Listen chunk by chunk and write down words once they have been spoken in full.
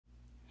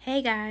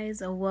Hey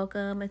guys,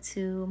 welcome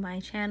to my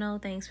channel.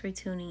 Thanks for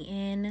tuning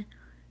in.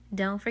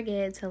 Don't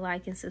forget to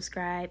like and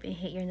subscribe and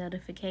hit your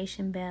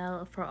notification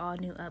bell for all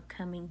new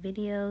upcoming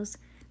videos.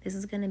 This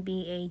is going to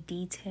be a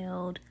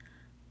detailed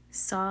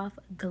soft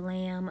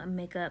glam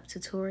makeup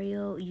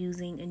tutorial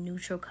using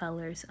neutral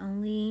colors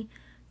only.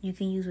 You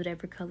can use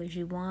whatever colors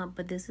you want,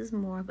 but this is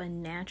more of a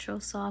natural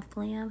soft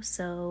glam,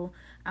 so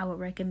I would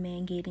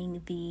recommend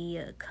getting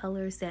the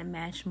colors that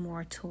match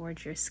more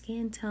towards your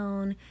skin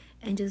tone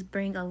and just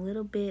bring a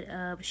little bit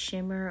of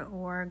shimmer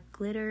or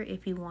glitter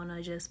if you want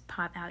to just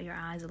pop out your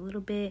eyes a little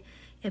bit.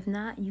 If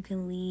not, you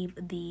can leave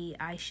the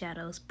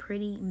eyeshadows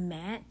pretty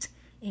matte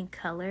in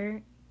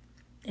color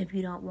if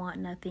you don't want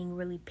nothing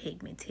really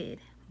pigmented.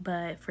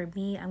 But for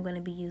me, I'm going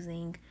to be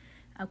using,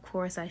 of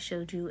course, I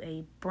showed you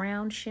a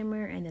brown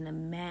shimmer and then a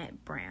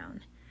matte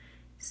brown.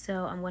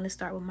 So I'm going to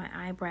start with my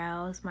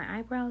eyebrows. My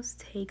eyebrows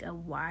take a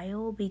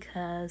while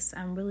because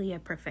I'm really a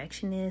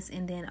perfectionist,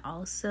 and then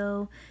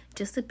also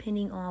just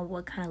depending on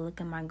what kind of look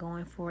am I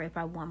going for, if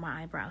I want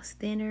my eyebrows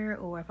thinner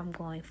or if I'm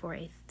going for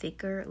a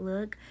thicker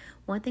look.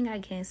 One thing I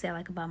can say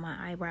about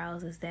my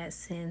eyebrows is that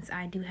since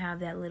I do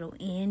have that little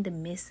end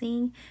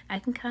missing, I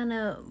can kind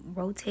of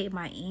rotate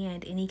my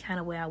end any kind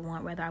of way I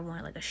want, whether I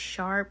want a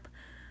sharp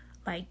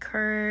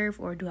curve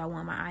or do I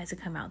want my eyes to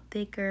come out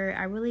thicker.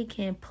 I really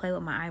can play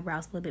with my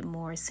eyebrows a little bit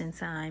more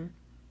since I'm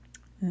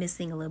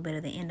missing a little bit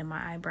of the end of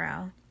my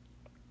eyebrow.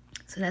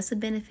 So that's a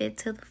benefit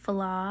to the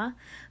flaw,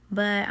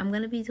 but I'm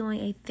going to be doing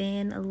a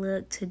thin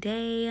look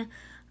today.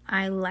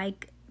 I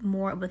like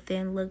more of a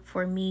thin look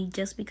for me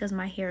just because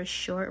my hair is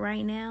short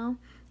right now,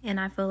 and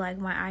I feel like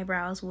my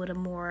eyebrows with a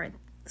more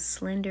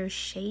slender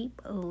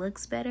shape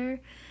looks better.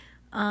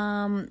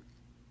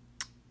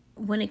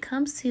 When it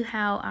comes to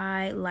how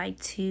I like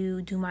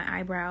to do my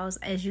eyebrows,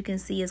 as you can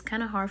see, it's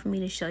kind of hard for me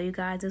to show you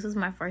guys. This was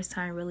my first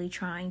time really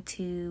trying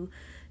to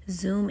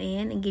zoom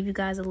in and give you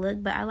guys a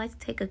look, but I like to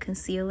take a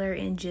concealer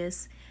and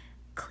just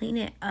clean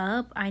it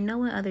up. I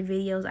know in other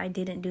videos I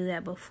didn't do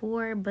that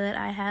before, but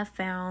I have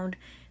found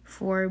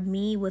for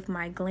me with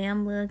my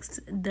glam looks,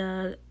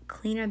 the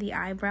cleaner the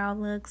eyebrow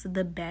looks,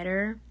 the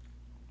better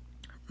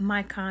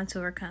my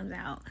contour comes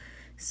out.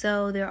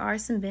 So there are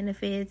some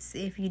benefits.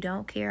 If you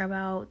don't care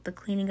about the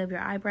cleaning of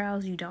your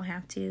eyebrows, you don't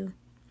have to.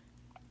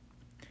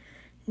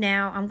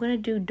 Now, I'm going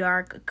to do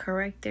dark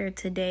corrector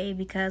today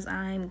because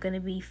I'm going to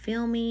be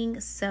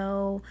filming,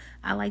 so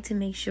I like to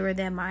make sure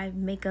that my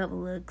makeup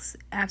looks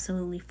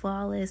absolutely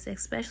flawless,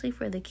 especially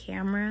for the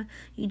camera.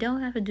 You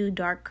don't have to do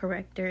dark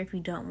corrector if you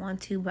don't want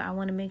to, but I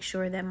want to make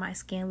sure that my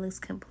skin looks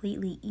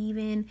completely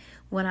even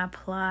when I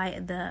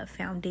apply the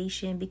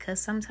foundation, because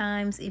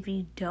sometimes if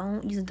you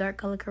don't use a dark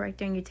color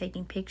corrector and you're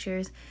taking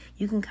pictures,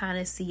 you can kind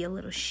of see a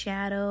little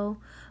shadow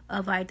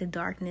of the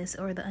darkness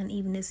or the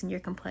unevenness in your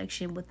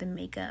complexion with the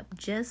makeup.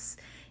 It's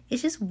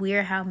just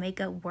weird how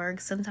makeup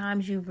works.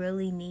 Sometimes you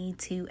really need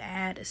to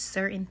add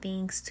certain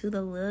things to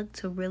the look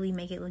to really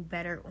make it look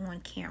better on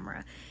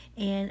camera,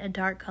 and a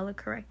dark color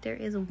corrector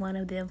is one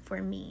of them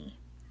for me.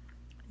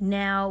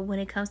 Now, when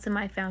it comes to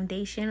my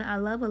foundation, I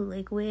love a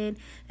liquid,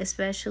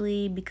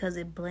 especially because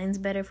it blends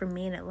better for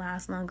me and it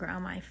lasts longer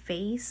on my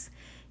face.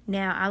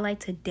 Now, I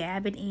like to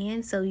dab it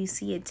in, so you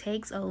see it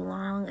takes a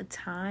long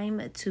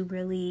time to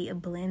really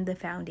blend the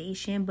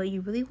foundation, but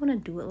you really want to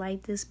do it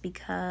like this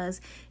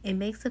because it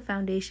makes the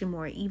foundation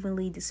more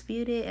evenly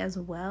distributed as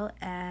well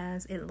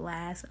as it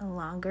lasts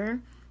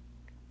longer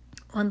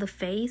on the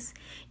face,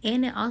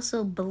 and it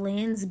also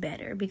blends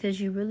better because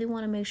you really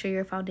want to make sure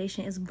your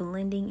foundation is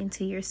blending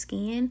into your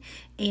skin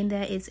and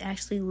that it's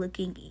actually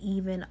looking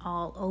even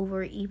all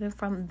over, even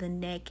from the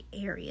neck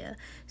area.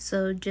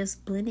 So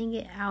just blending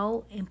it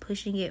out and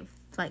pushing it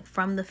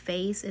from the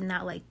face and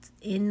not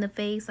in the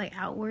face,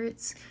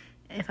 outwards,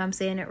 if I'm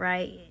saying it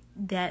right,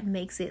 that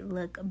makes it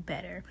look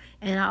better.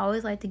 And I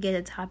always like to get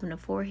the top and the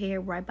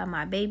forehead right by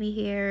my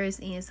baby hairs,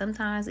 and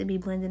sometimes it be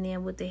blending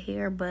in with the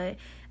hair, but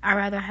I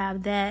rather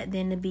have that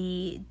than to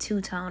be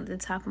two-toned at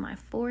the top of my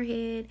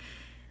forehead.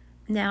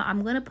 Now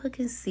I'm going to put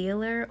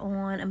concealer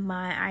on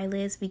my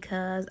eyelids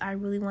because I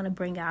really want to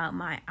bring out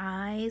my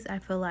eyes. I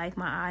feel like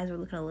my eyes are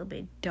looking a little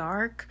bit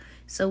dark.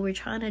 So we're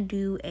trying to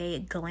do a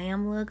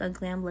glam look. A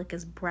glam look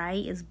is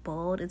bright, it's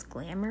bold, it's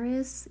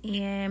glamorous,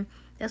 and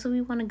that's what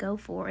we want to go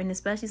for. And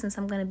especially since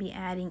I'm going to be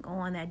adding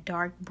on that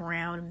dark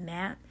brown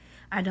matte,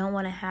 I don't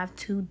want to have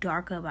too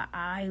dark of an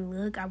eye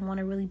look. I want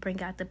to really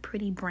bring out the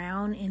pretty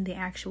brown in the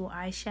actual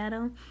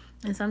eyeshadow.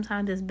 And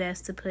sometimes it's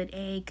best to put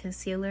a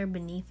concealer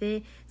beneath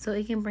it so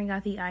it can bring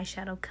out the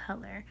eyeshadow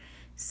color.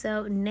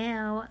 So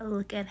now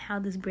look at how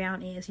this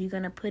brown is. You're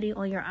going to put it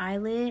on your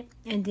eyelid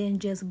and then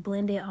just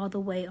blend it all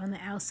the way on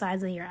the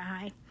outsides of your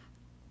eye.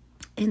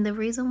 And the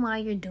reason why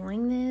you're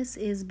doing this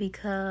is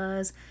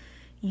because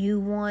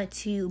you want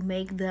to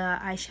make the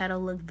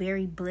eyeshadow look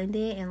very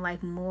blended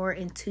and more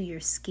into your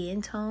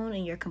skin tone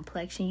and your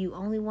complexion. You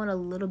only want a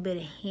little bit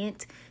of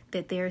hint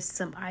that there's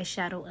some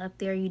eyeshadow up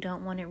there. You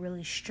don't want it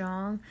really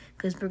strong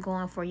because we're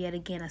going for, yet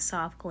again, a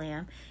soft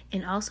glam.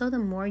 And also, the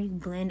more you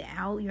blend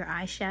out your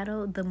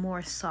eyeshadow, the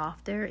more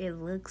softer it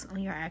looks on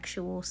your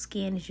actual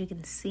skin, as you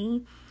can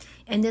see.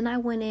 And then I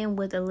went in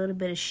with a little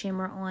bit of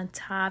shimmer on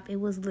top. It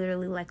was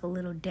literally like a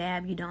little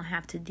dab. You don't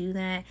have to do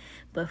that.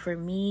 But for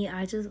me,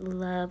 I just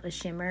love a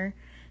shimmer.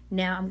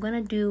 Now I'm going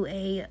to do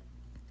a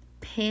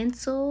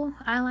pencil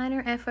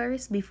eyeliner at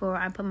first before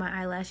I put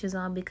my eyelashes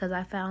on, because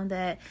I found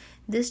that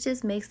this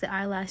just makes the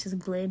eyelashes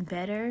blend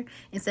better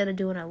instead of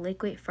doing a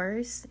liquid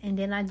first. And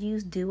then I'd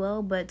use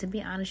Duo, but to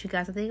be honest, you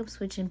guys, I think I'm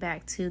switching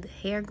back to the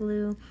hair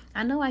glue.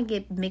 I know I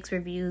get mixed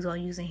reviews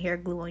on using hair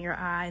glue on your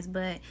eyes,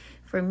 but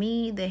for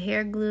me, the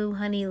hair glue,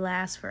 honey,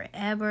 lasts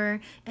forever.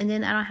 And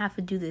then I don't have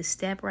to do this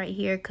step right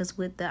here, because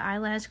with the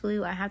eyelash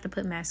glue, I have to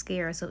put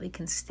mascara so it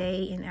can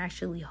stay and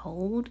actually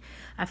hold.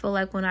 I feel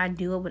like when I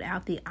do it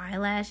without the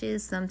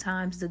eyelashes,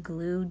 sometimes the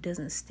glue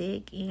doesn't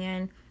stick.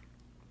 And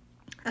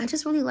I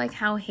just really like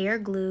how hair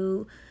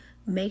glue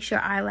makes your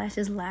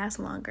eyelashes last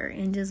longer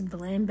and just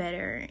blend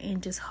better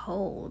and just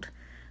hold.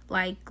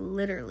 Like,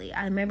 literally,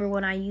 I remember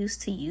when I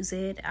used to use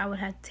it, I would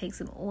have to take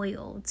some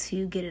oil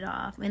to get it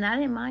off. And I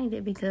didn't mind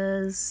it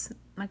because,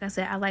 like I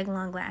said, I like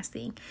long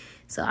lasting.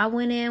 So I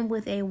went in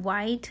with a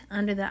white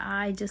under the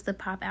eye just to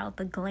pop out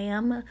the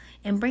glam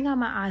and bring out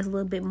my eyes a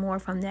little bit more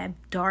from that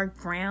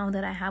dark brown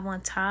that I have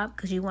on top,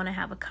 because you want to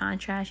have a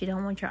contrast. You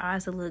don't want your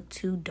eyes to look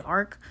too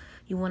dark.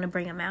 You want to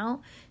bring them out.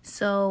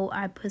 So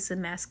I put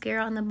some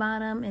mascara on the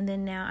bottom, and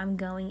then now I'm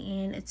going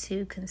in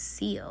to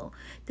conceal.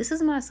 This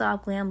is my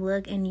soft glam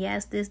look, and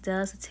yes, this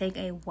does take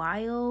a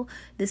while.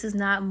 This is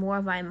not more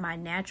of my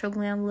natural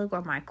glam look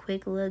or my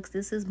quick looks.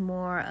 This is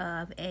more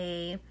of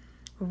a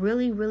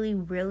really, really,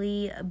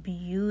 really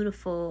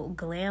beautiful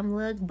glam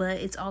look, but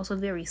it's also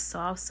very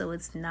soft, so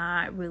it's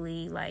not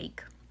really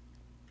like,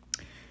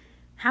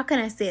 how can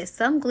I say it?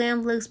 Some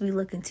glam looks be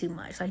looking too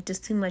much, like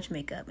just too much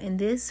makeup. And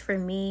this, for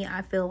me,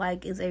 I feel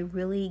like is a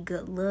really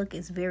good look.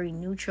 It's very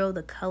neutral.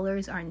 The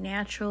colors are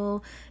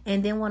natural.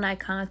 And then when I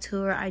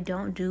contour, I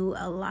don't do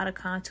a lot of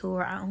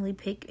contour. I only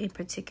pick in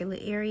particular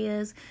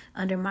areas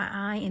under my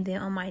eye and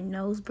then on my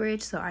nose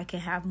bridge, so I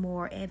can have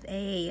more of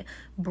a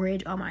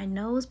bridge on my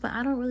nose. But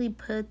I don't really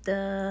put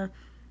the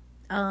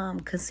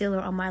concealer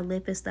on my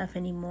lip and stuff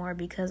anymore,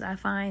 because I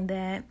find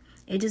that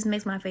it just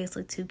makes my face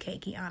look too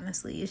cakey,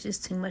 honestly. It's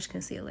just too much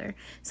concealer.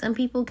 Some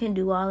people can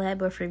do all that,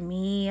 but for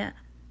me,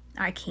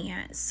 I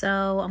can't.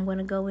 So I'm going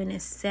to go in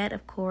and set,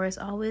 of course.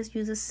 Always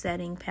use a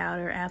setting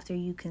powder after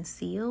you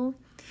conceal.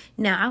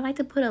 Now, I like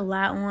to put a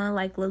lot on,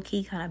 like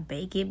low-key kind of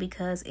bake it,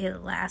 because it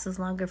lasts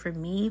longer for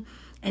me.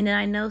 And then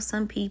I know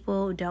some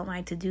people don't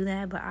like to do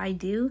that, but I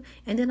do.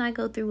 And then I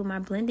go through with my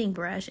blending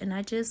brush and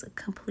I just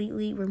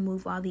completely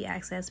remove all the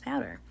excess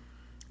powder.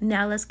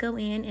 Now let's go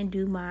in and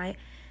do my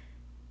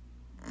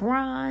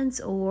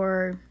bronze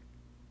or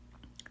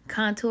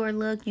contour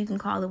look. You can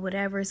call it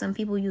whatever. Some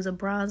people use a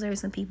bronzer,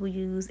 some people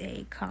use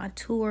a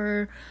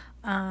contour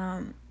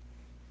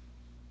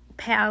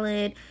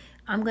palette.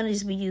 I'm going to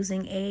just be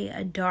using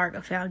a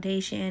dark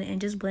foundation and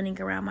just blending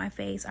around my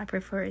face. I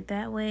prefer it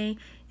that way.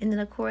 And then,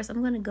 of course,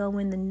 I'm going to go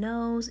in the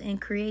nose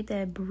and create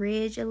that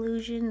bridge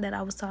illusion that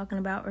I was talking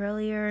about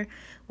earlier.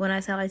 When I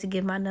said I like to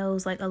give my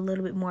nose like a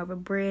little bit more of a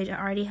bridge. I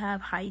already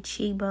have high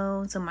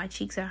cheekbones, so my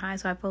cheeks are high.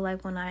 So I feel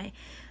like when I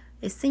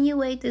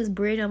insinuate this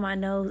bridge on my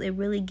nose, it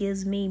really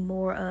gives me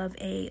more of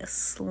a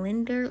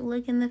slender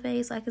look in the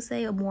face, I could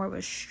say, or more of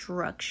a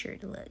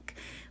structured look.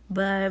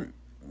 But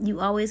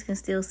you always can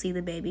still see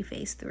the baby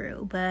face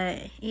through. But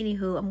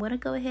anywho, I'm going to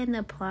go ahead and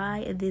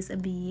apply this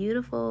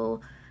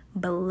beautiful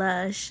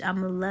blush.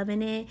 I'm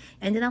loving it.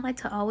 And then I like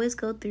to always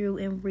go through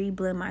and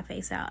reblend my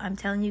face out. I'm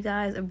telling you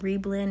guys,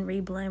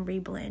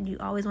 reblend. You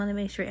always want to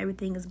make sure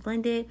everything is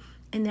blended.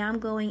 And now I'm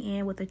going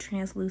in with a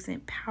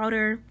translucent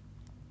powder.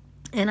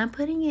 And I'm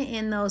putting it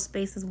in those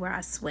spaces where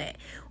I sweat,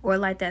 or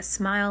like that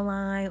smile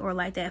line, or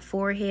like that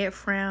forehead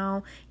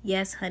frown.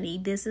 Yes, honey,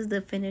 this is the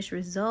finished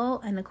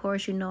result. And of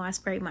course, you know I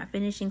sprayed my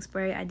finishing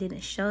spray. I didn't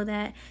show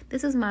that.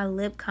 This is my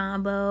lip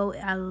combo.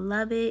 I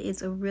love it.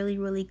 It's a really,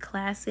 really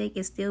classic.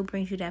 It still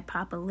brings you that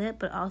pop of lip,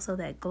 but also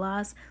that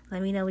gloss.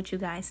 Let me know what you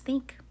guys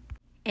think.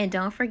 And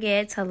don't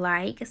forget to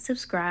like,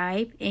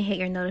 subscribe, and hit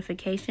your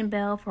notification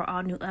bell for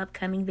all new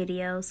upcoming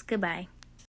videos. Goodbye.